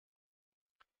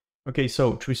Okay,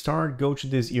 so to start, go to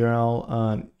this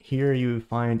URL. Here you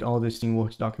find all the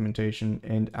Steamworks documentation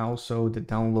and also the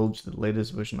downloads, the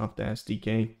latest version of the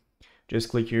SDK. Just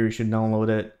click here, you should download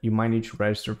it. You might need to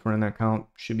register for an account,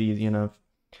 should be easy enough.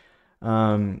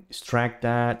 Extract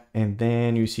that, and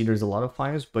then you see there's a lot of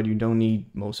files, but you don't need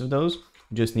most of those.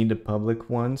 You just need the public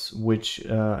ones, which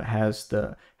has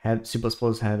the C++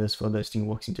 headers for the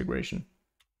Steamworks integration.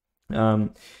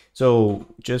 So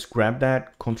just grab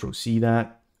that, Control-C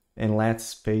that, and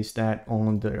let's paste that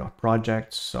on the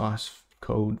project source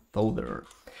code folder.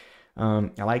 I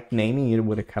like naming it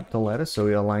with a capital letter so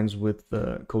it aligns with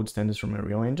the code standards from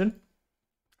Unreal Engine.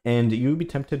 And you'll be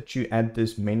tempted to add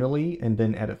this manually and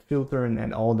then add a filter and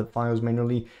add all the files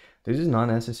manually. This is not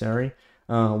necessary.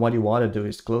 What you want to do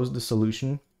is close the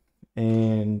solution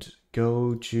and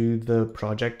go to the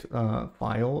project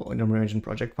file, an Unreal Engine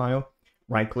project file.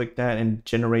 Right click that and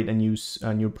generate a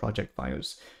new project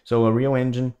files. So a Unreal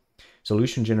Engine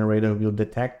solution generator will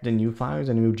detect the new files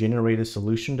and will generate a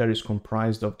solution that is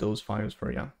comprised of those files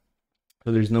for you.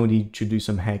 So there's no need to do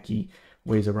some hacky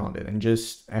ways around it. And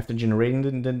just after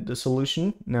generating the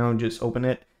solution, now just open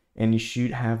it and you should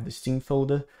have the Steam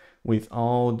folder with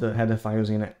all the header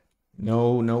files in it.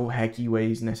 No hacky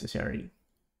ways necessary.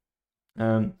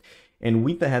 And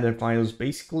with the header files,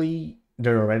 basically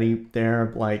they're already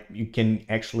there, like you can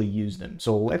actually use them.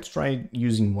 So let's try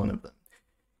using one of them.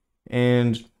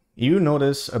 And you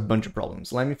notice a bunch of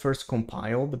problems. Let me first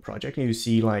compile the project and you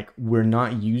see like we're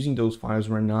not using those files,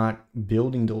 we're not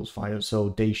building those files, so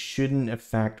they shouldn't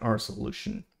affect our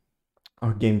solution,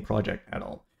 our game project at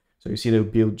all. So you see they'll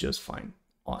build just fine.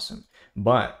 Awesome.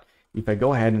 But if I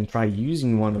go ahead and try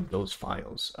using one of those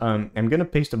files, I'm gonna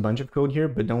paste a bunch of code here,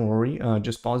 but don't worry,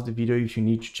 just pause the video if you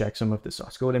need to check some of the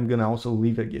source code. I'm gonna also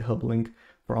leave a GitHub link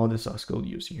for all the source code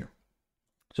used here.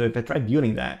 So if I try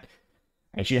building that,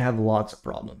 I should have lots of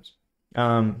problems.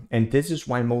 And this is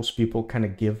why most people kind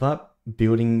of give up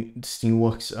building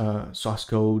Steamworks source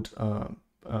code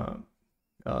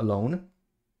alone,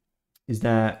 is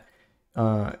that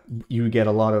you get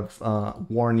a lot of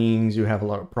warnings, you have a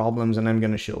lot of problems, and I'm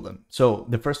going to show them. So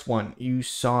the first one, you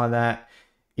saw that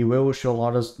it will show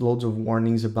loads of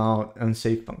warnings about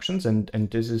unsafe functions, and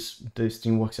this is the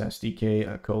Steamworks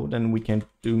SDK code, and we can't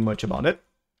do much about it.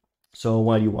 So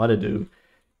what you want to do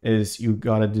is you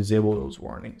gotta disable those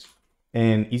warnings,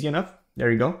 and easy enough.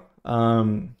 There you go.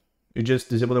 You just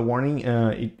disable the warning.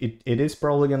 It is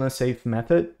probably gonna save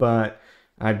method, but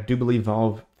I do believe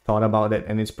Valve thought about it,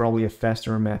 and it's probably a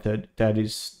faster method that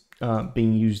is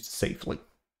being used safely.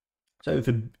 So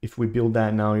if we build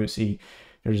that now, you see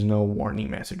there's no warning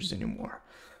messages anymore.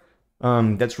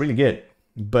 That's really good.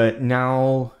 But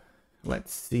now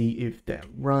let's see if that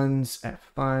runs.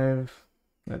 F5.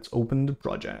 Let's open the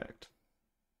project.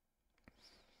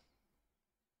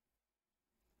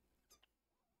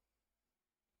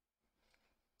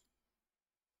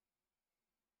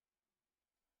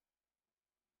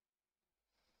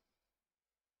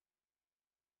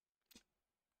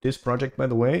 This project, by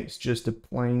the way, is just a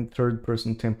plain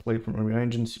third-person template from Unreal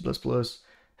Engine C++.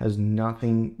 Has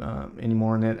nothing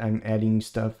anymore in it. I'm adding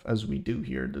stuff as we do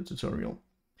here, the tutorial.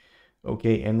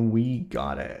 Okay, and we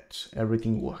got it.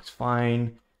 Everything works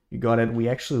fine. You got it. We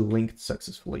actually linked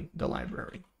successfully the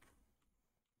library.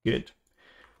 Good.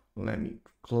 Let me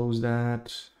close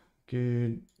that.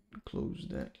 Good. Close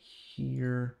that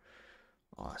here.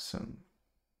 Awesome.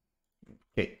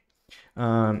 Okay.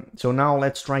 So now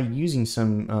let's try using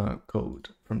some code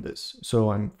from this.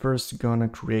 So I'm first gonna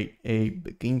create a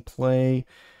gameplay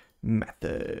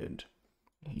method.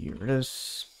 Here it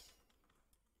is.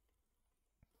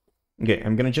 Okay,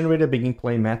 I'm gonna generate a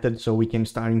gameplay method so we can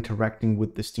start interacting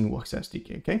with the Steamworks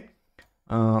SDK. Okay.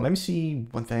 Let me see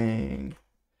one thing.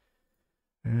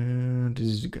 This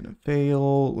is gonna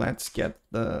fail. Let's get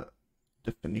the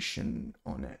definition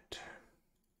on it.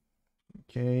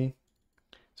 Okay.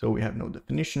 So we have no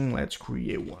definition. Let's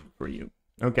create one for you.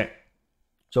 Okay.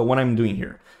 So what I'm doing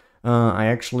here, I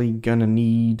actually gonna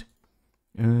need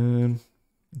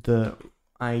the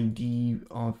ID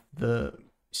of the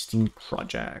Steam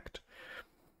project.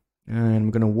 And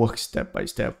I'm gonna work step by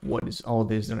step. What is all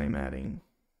this that I'm adding?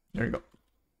 There you go.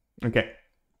 Okay.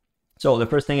 So the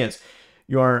first thing is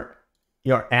your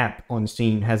app on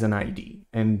Steam has an ID,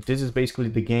 and this is basically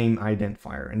the game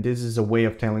identifier, and this is a way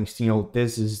of telling Steam, oh,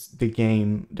 this is the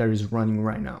game that is running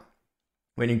right now.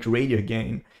 When you create your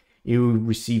game, you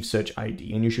receive such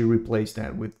ID, and you should replace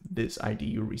that with this ID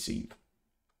you receive.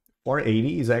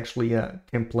 480 is actually a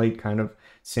template kind of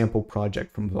sample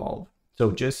project from Valve, so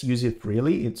just use it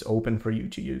freely. It's open for you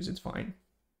to use. It's fine.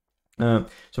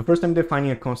 So first I'm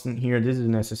defining a constant here. This is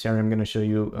necessary. I'm going to show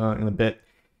you in a bit.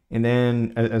 and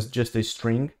then as just a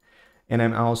string. And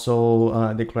I'm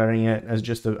also declaring it as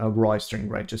just a raw string,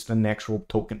 right? Just an actual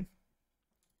token.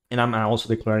 And I'm also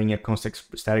declaring a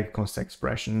static const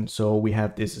expression. So we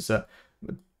have this as a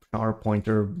power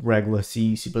pointer, regular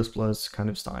C, C++ kind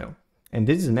of style. And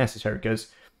this is necessary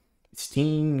because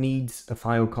Steam needs a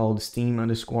file called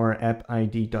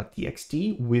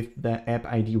steam_appid.txt with the app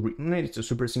ID written in it. It's a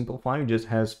super simple file, it just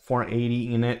has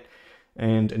 480 in it,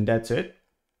 and that's it.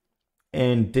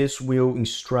 And this will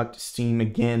instruct Steam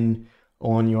again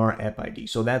on your app ID.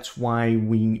 So that's why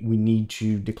we need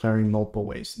to declare in multiple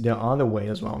ways. The other way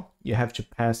as well, you have to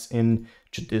pass in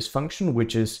to this function,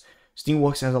 which is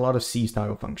Steamworks has a lot of C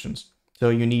style functions. So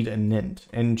you need an int,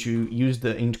 and to use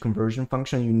the int conversion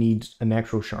function, you need an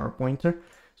actual sharp pointer.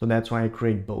 So that's why I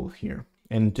create both here.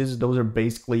 And those are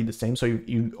basically the same. So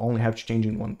you only have to change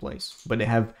in one place, but they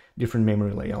have different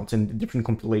memory layouts and different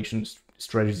compilation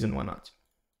strategies and whatnot.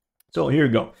 So here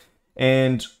you go.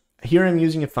 And here I'm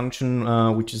using a function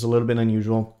which is a little bit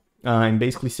unusual. I'm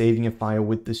basically saving a file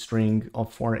with the string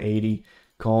of 480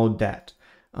 called that.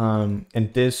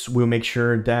 And this will make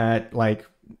sure that, like,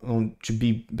 to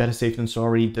be better safe than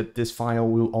sorry, that this file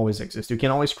will always exist. You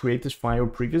can always create this file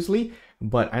previously,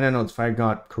 but I don't know, this file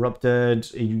got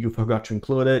corrupted, you forgot to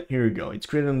include it. Here you go. It's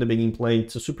created on the beginning plate.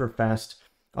 It's a super fast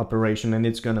operation and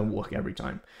it's gonna work every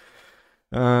time.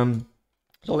 So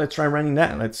let's try running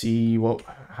that. Let's see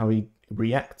how it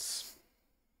reacts.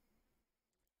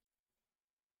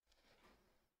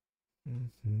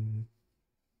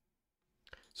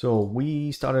 So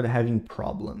we started having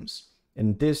problems,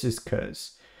 and this is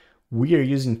because we are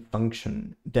using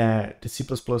function that the C++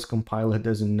 compiler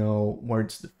doesn't know where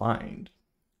it's defined.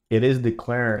 It is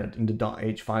declared in the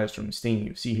 .h files from Steam.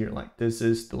 You see here, like, this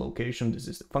is the location, this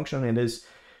is the function, it is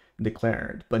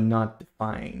declared, but not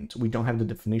defined. We don't have the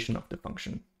definition of the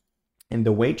function. And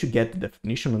the way to get the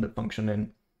definition of the function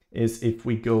in is if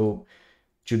we go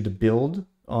to the build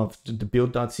of the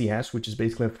build.cs, which is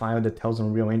basically a file that tells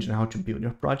Unreal Engine how to build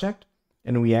your project.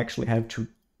 And we actually have to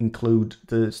include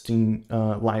the Steam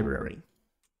library.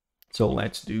 So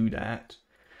let's do that.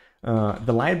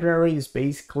 The library is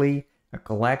basically a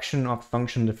collection of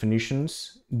function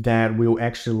definitions that will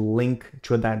actually link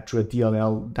to a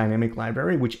DLL dynamic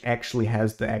library, which actually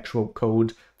has the actual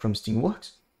code from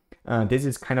Steamworks. This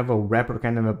is kind of a wrapper,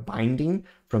 kind of a binding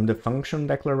from the function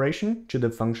declaration to the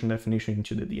function definition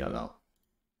to the DLL.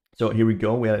 So here we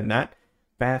go, we added that.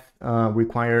 Path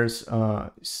requires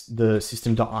the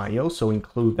system.io, so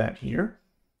include that here.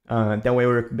 That way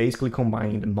we're basically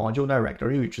combining the module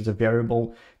directory, which is a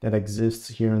variable that exists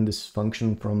here in this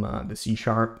function from the C#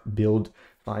 build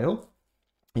file.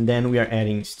 And then we are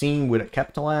adding Steam with a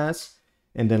capital S,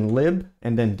 and then lib,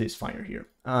 and then this file here.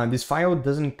 This file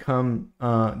doesn't come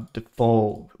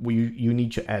default, you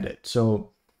need to add it.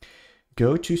 So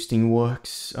go to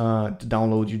Steamworks, the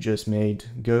download you just made,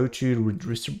 go to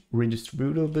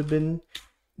redistributable bin,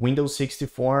 Windows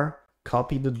 64,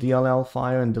 copy the DLL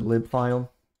file and the lib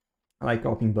file. I like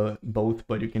copying both,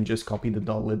 but you can just copy the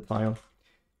 .lib file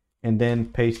and then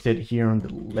paste it here on the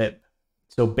lib.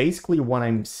 So basically what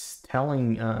I'm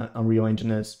telling Unreal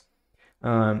Engine is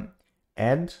add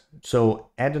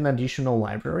an additional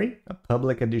library, a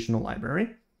public additional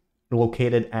library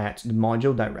located at the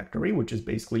module directory, which is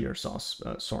basically your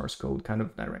source code kind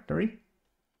of directory.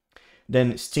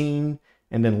 Then Steam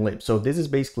and then lib. So this is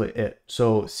basically it.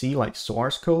 So see, like,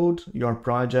 source code, your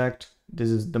project, this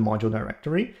is the module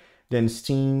directory, then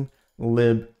Steam,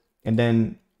 lib, and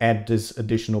then add this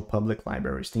additional public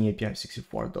library,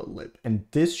 steamapi64.lib. And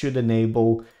this should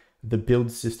enable the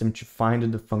build system to find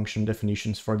the function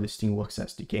definitions for the Steamworks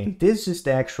SDK. And this is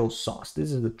the actual sauce.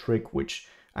 This is the trick which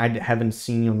I haven't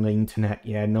seen on the internet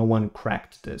yet. No one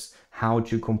cracked this, how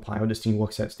to compile the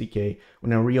Steamworks SDK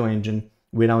on a Unreal Engine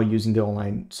without using the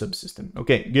OnlineSubsystem.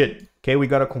 Okay, good. Okay, we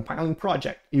got a compiling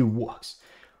project. It works.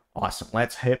 Awesome.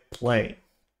 Let's hit play.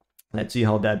 Let's see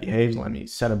how that behaves. Let me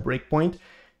set a breakpoint.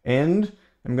 And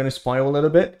I'm going to spoil a little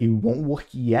bit. It won't work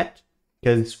yet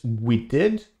because we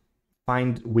do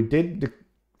have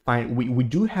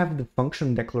the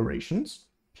function declarations.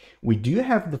 We do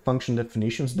have the function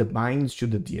definitions that binds to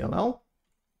the DLL,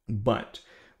 but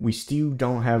we still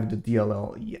don't have the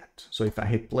DLL yet. So if I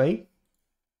hit play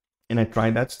and I try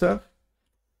that stuff,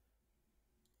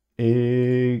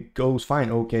 it goes fine.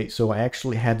 Okay, so I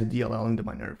actually had the DLL in the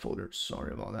binary folder.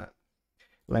 Sorry about that.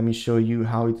 Let me show you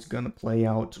how it's going to play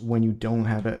out when you don't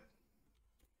have it.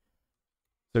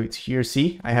 So it's here.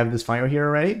 See, I have this file here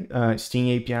already,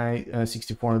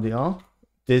 steamapi64.dll.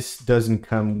 This doesn't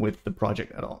come with the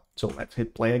project at all. So let's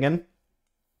hit play again.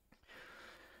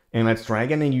 And let's try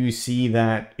again, and you see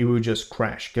that it will just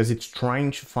crash because it's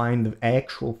trying to find the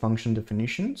actual function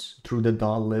definitions through the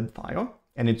 .lib file,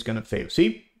 and it's gonna fail.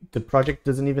 See, the project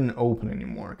doesn't even open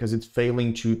anymore because it's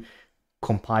failing to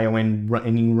compile and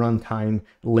any runtime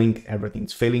link everything.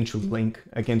 It's failing to link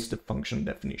against the function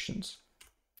definitions.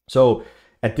 So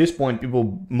at this point,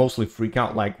 people mostly freak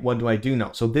out, like, what do I do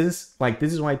now? So this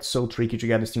is why it's so tricky to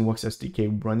get a Steamworks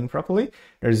SDK running properly.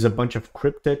 There's a bunch of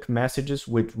cryptic messages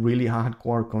with really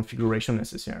hardcore configuration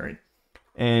necessary.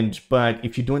 But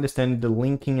if you do understand the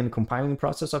linking and compiling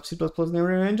process of C++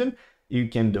 Unreal Engine, you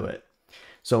can do it.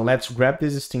 So let's grab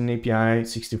this Steam API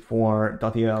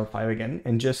 64.dll file again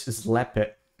and just slap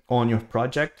it on your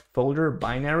project folder,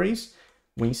 binaries,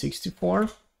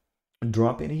 Win64,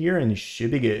 drop it here, and it should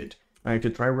be good. If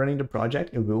you try running the project,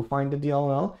 it will find the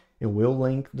DLL, it will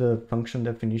link the function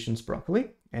definitions properly,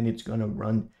 and it's gonna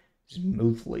run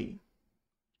smoothly.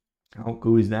 How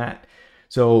cool is that?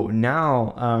 So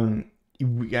now,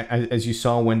 as you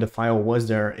saw when the file was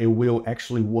there, it will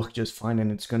actually work just fine,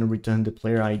 and it's gonna return the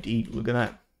player ID. Look at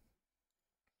that.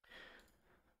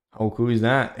 How cool is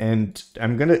that? And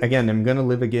I'm gonna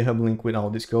leave a GitHub link with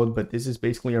all this code, but this is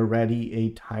basically already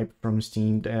a type from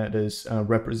Steam that is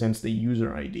represents the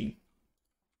user ID.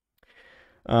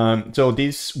 So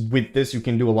with this you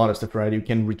can do a lot of stuff, right? You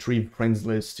can retrieve friends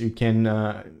lists, you can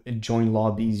join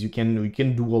lobbies, you can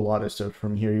do a lot of stuff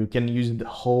from here. You can use the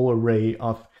whole array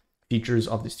of features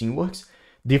of the Steamworks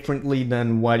differently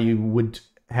than what you would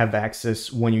have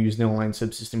access when you use the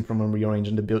OnlineSubsystem from Unreal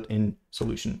Engine, the built-in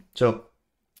solution. So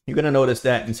you're gonna notice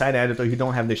that inside the editor you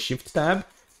don't have the Shift tab,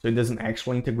 so it doesn't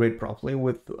actually integrate properly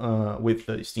with the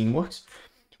Steamworks.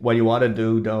 What you want to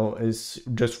do though is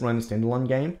just run a standalone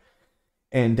game,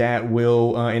 and that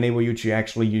will enable you to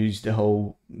actually use the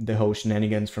whole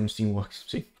shenanigans from Steamworks.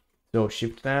 See, so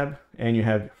Shift tab, and you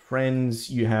have friends,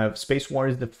 you have Space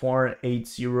Wars, the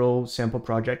 480 sample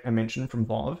project I mentioned from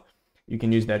Valve. You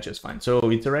can use that just fine. So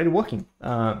it's already working.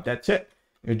 That's it.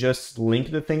 You just link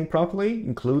the thing properly,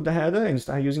 include the header, and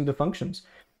start using the functions.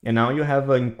 And now you have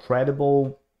an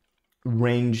incredible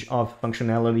range of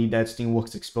functionality that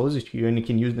Steamworks exposes to you, and you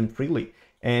can use them freely.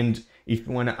 And if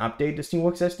you want to update the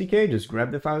Steamworks SDK, just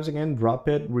grab the files again, drop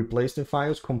it, replace the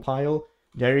files, compile.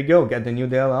 There you go. Get the new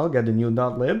DLL, get the new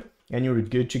 .lib, and you're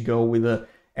good to go with a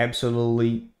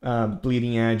absolutely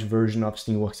bleeding edge version of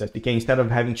Steamworks SDK instead of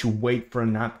having to wait for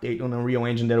an update on Unreal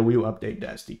Engine that will update the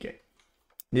SDK.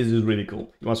 This is really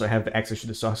cool. You also have access to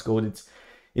the source code.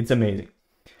 It's amazing.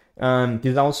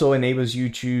 This also enables you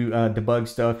to debug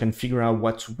stuff and figure out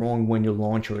what's wrong when you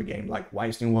launch your game. Like, why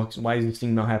is the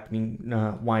Steam not happening?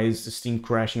 Why is the Steam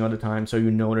crashing all the time? So you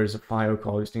know there's a file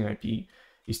called steamapp.txt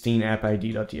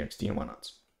and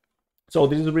whatnot. So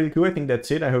this is really cool. I think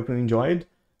that's it. I hope you enjoyed.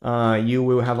 You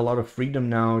will have a lot of freedom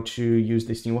now to use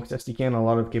the Steamworks SDK and a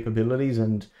lot of capabilities.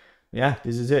 And yeah,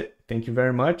 this is it. Thank you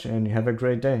very much, and have a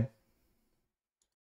great day.